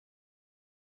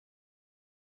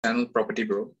Channel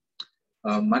Propertybro.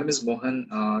 My name is Mohan.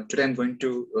 Today I'm going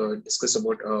to discuss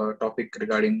about a topic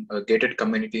regarding a gated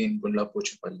community in Gundla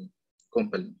Pochampally,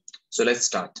 Kompally. So let's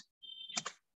start.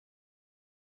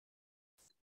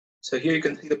 So here you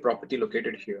can see the property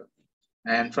located here.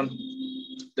 And from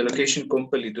the location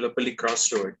Kompally, Dulapalli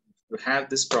Crossroad, you have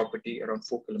this property around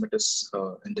 4 kilometers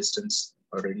in distance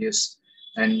or radius.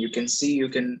 And you can see you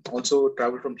can also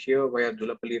travel from here via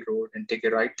Dulapalli Road and take a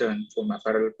right turn from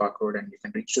Parallel Park Road and you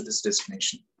can reach to this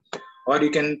destination. Or you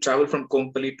can travel from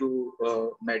Kompally to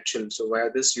Medchil. So via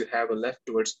this, you have a left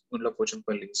towards Gundla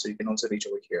Pochampally. So you can also reach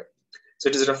over here. So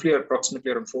it is roughly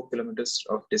approximately around 4 kilometers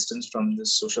of distance from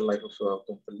this social life of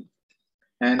Kompally.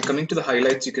 And coming to the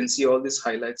highlights, you can see all these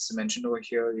highlights mentioned over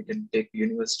here. You can take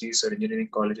universities or engineering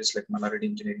colleges like Mallaradi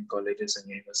Engineering Colleges and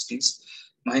universities,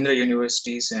 Mahindra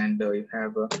Universities, and you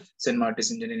have St.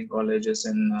 Martin's Engineering Colleges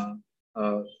and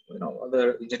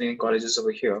other engineering colleges over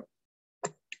here.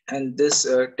 And this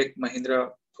Tech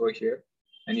Mahindra over here,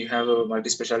 and you have a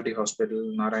multi-speciality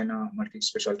hospital, Narayana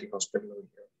multi-speciality hospital over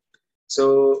here.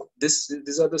 So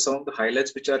these are some of the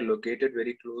highlights which are located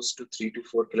very close to 3 to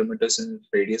 4 kilometers in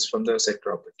radius from the said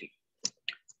property.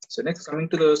 So next, coming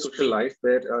to the social life,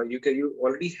 where you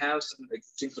already have some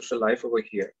existing social life over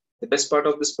here. The best part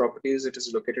of this property is it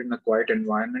is located in a quiet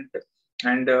environment,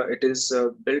 and it is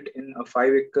built in a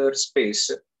 5-acre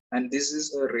space. And this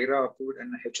is a RERA approved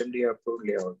and a HMD approved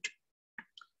layout.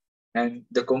 And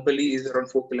the Kompally is around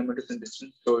 4 kilometers in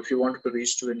distance. So if you wanted to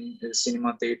reach to any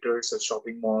cinema theaters or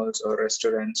shopping malls or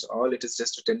restaurants, all it is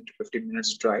just a 10 to 15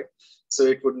 minutes drive. So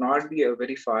it would not be a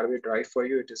very far away drive for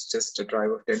you. It is just a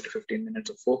drive of 10 to 15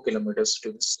 minutes or 4 kilometers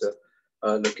to this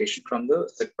location from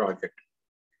the said project.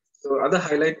 So other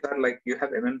highlights are like you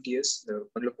have MMTS, the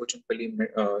Gundla Pochampally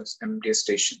MMTS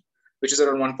station, which is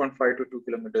around 1.5 to 2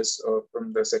 kilometers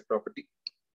from the said property.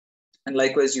 And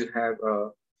likewise, you have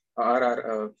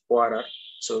ORR,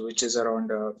 so which is around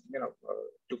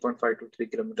 2.5 to 3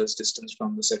 kilometers distance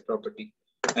from the said property,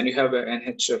 and you have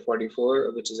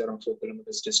NH44, which is around 4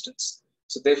 kilometers distance.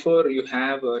 So therefore, you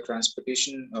have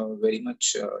transportation very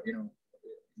much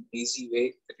easy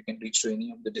way that you can reach to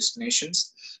any of the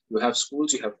destinations. You have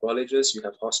schools, you have colleges, you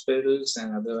have hospitals,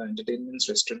 and other entertainments,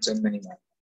 restaurants, and many more.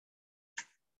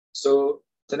 So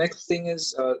the next thing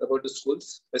is about the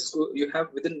schools. The school, you have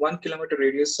within 1 kilometer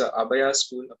radius, Abhaya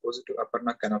school opposite to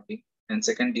Aparna Kanopy, and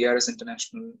second DRS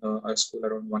International school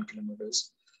around 1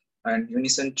 kilometers, and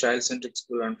Unison Child Centric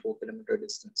School around 4 kilometer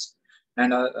distance,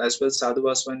 and as well Sadhu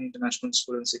Vaswani International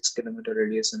School in 6 kilometer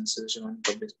radius, and Sivajiman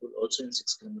Public School also in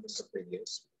 6 kilometers of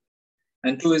radius.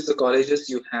 And two is the colleges.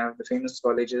 You have the famous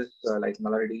colleges like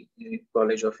Mallaradi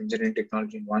College of Engineering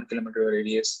Technology in 1 kilometer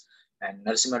radius, and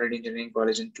Narasimha Reddy Engineering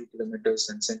College in 2 kilometers,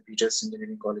 and St. Peter's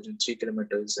Engineering College in 3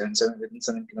 kilometers, and within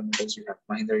 7 kilometers, you have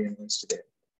Mahindra University there.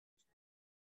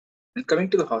 And coming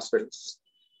to the hospitals,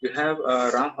 you have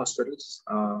Ram Hospitals,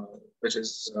 which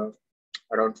is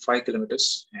around 5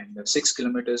 kilometers, and 6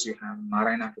 kilometers, you have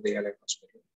Narayana Hridayalaya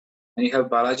Hospital. And you have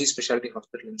Balaji Speciality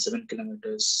Hospital in 7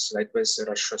 kilometers, likewise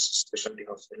Rush Speciality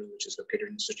Hospital, which is located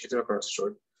in Suchitra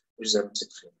Crossroad, which is around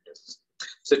 6 kilometers.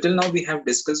 So till now we have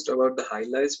discussed about the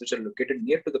highlights which are located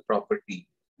near to the property.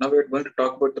 Now we are going to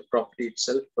talk about the property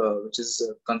itself, which is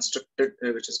constructed,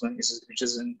 which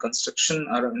is in construction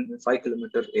around 5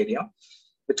 kilometer area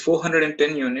with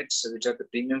 410 units, which are the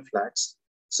premium flats.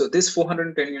 So these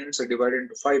 410 units are divided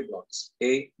into 5 blocks: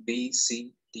 A, B,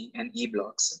 C, D, and E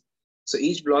blocks. So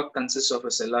each block consists of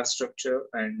a cellar structure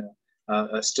and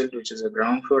a stilt, which is a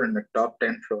ground floor, and the top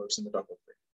 10 floors in the top of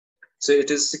it. So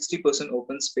it is 60%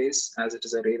 open space as it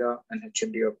is a RERA and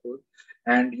HMD approved.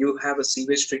 And you have a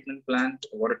sewage treatment plant,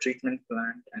 water treatment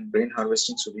plant, and rain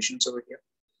harvesting solutions over here.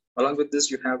 Along with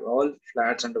this, you have all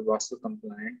flats under Vastu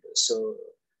compliant. So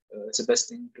it's the best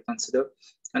thing to consider.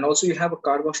 And also you have a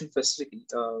car washing facility,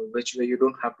 where you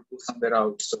don't have to go somewhere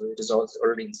out. So it is also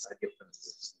already inside your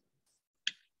premises.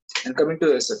 And coming to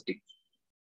the SFT.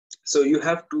 So you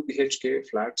have 2 BHK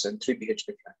flats and 3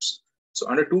 BHK flats. So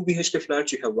under 2 BHK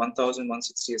flats, you have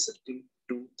 1,160 SFT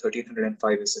to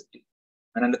 1,305 SFT.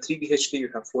 And under 3 BHK, you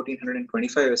have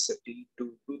 1,425 SFT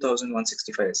to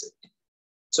 2,165 SFT.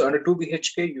 So under 2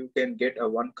 BHK, you can get a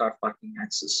 1 car parking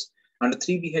access. Under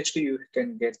 3 BHK, you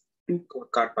can get 2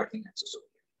 car parking access over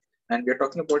here. And we're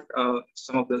talking about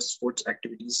some of the sports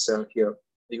activities here.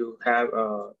 You have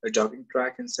a jogging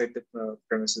track inside the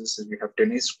premises. You have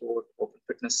tennis court, open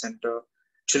fitness center,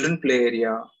 children play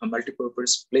area, a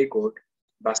multi-purpose play court,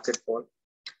 basketball.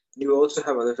 You also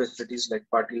have other facilities like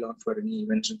party lawn for any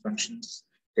events and functions,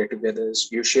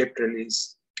 get-togethers, U-shaped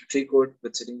rallies, tree court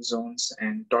with sitting zones,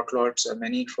 and tot lots are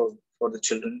many for for the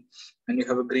children, and you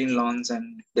have a green lawns and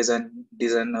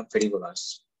design pergolas.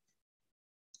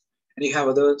 And you have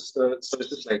other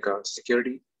services like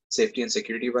security, safety and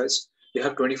security wise. You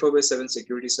have 24/7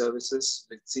 security services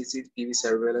with CCTV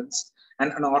surveillance and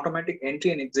an automatic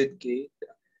entry and exit gate,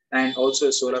 and also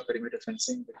a solar perimeter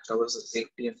fencing which covers the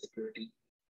safety and security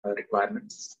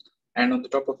requirements. And on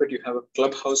the top of it, you have a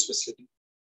clubhouse facility.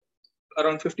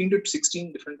 Around 15 to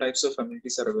 16 different types of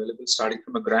amenities are available, starting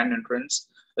from a grand entrance,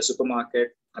 a supermarket,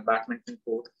 a badminton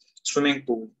court, swimming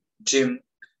pool, gym,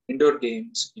 indoor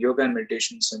games, yoga and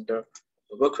meditation center,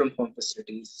 work from home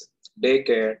facilities,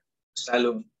 daycare,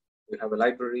 salon. You have a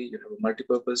library, you have a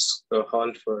multi-purpose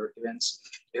hall for events,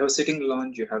 you have a sitting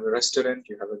lounge, you have a restaurant,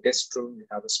 you have a guest room, you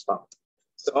have a spa.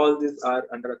 So all these are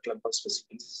under a clubhouse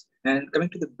facilities. And coming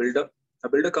to the builder, a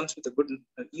builder comes with a good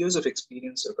years of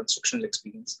experience or constructional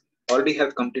experience. Already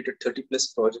have completed 30 plus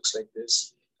projects like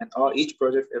this, and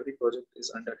every project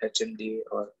is under HMDA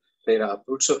or RERA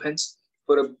approved. So hence,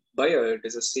 for a buyer, it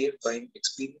is a safe buying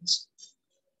experience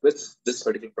with this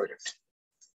particular project.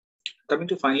 Coming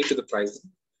to finally to the pricing.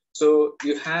 So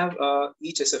you have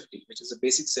each SFT, which is a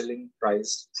basic selling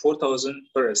price, 4,000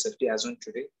 per SFT as on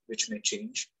today, which may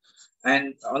change.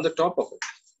 And on the top of it,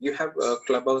 you have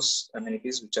clubhouse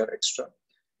amenities, which are extra.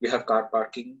 You have car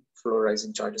parking, floor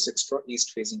rising charges extra,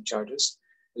 east facing charges.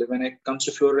 When it comes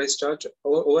to floor rise charge,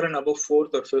 over and above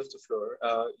 4th or 5th floor,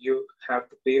 you have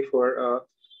to pay for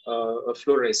a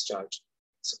floor rise charge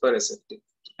per SFT.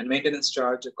 And maintenance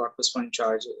charge, corpus fund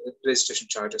charge, registration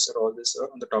charges are all this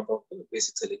on the top of the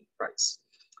basic selling price.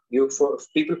 For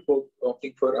people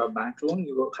opting for a bank loan,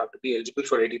 you will have to be eligible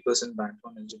for 80% bank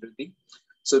loan eligibility.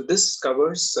 So this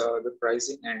covers the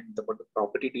pricing and about the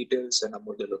property details and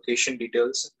about the location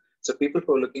details. So people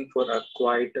who are looking for a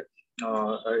quiet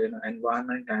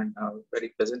environment and very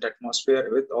pleasant atmosphere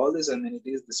with all these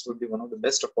amenities, this would be one of the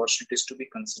best opportunities to be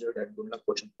considered at Gundla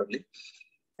Pochampally.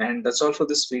 And that's all for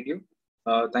this video.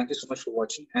 Thank you so much for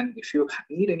watching. And if you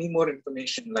need any more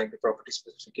information like the property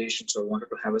specifications or wanted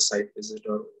to have a site visit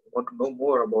or want to know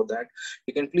more about that,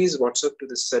 you can please WhatsApp to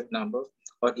this said number,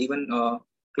 or even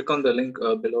click on the link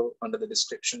below under the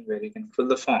description where you can fill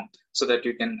the form so that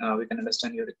we can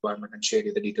understand your requirement and share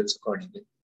you the details accordingly.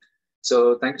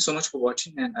 So thank you so much for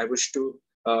watching, and I wish to,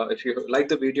 if you like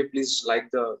the video, please like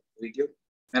the video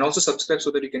and also subscribe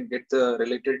so that you can get the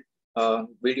related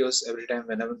videos every time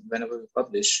whenever we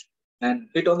publish, and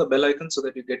hit on the bell icon so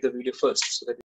that you get the video first, so that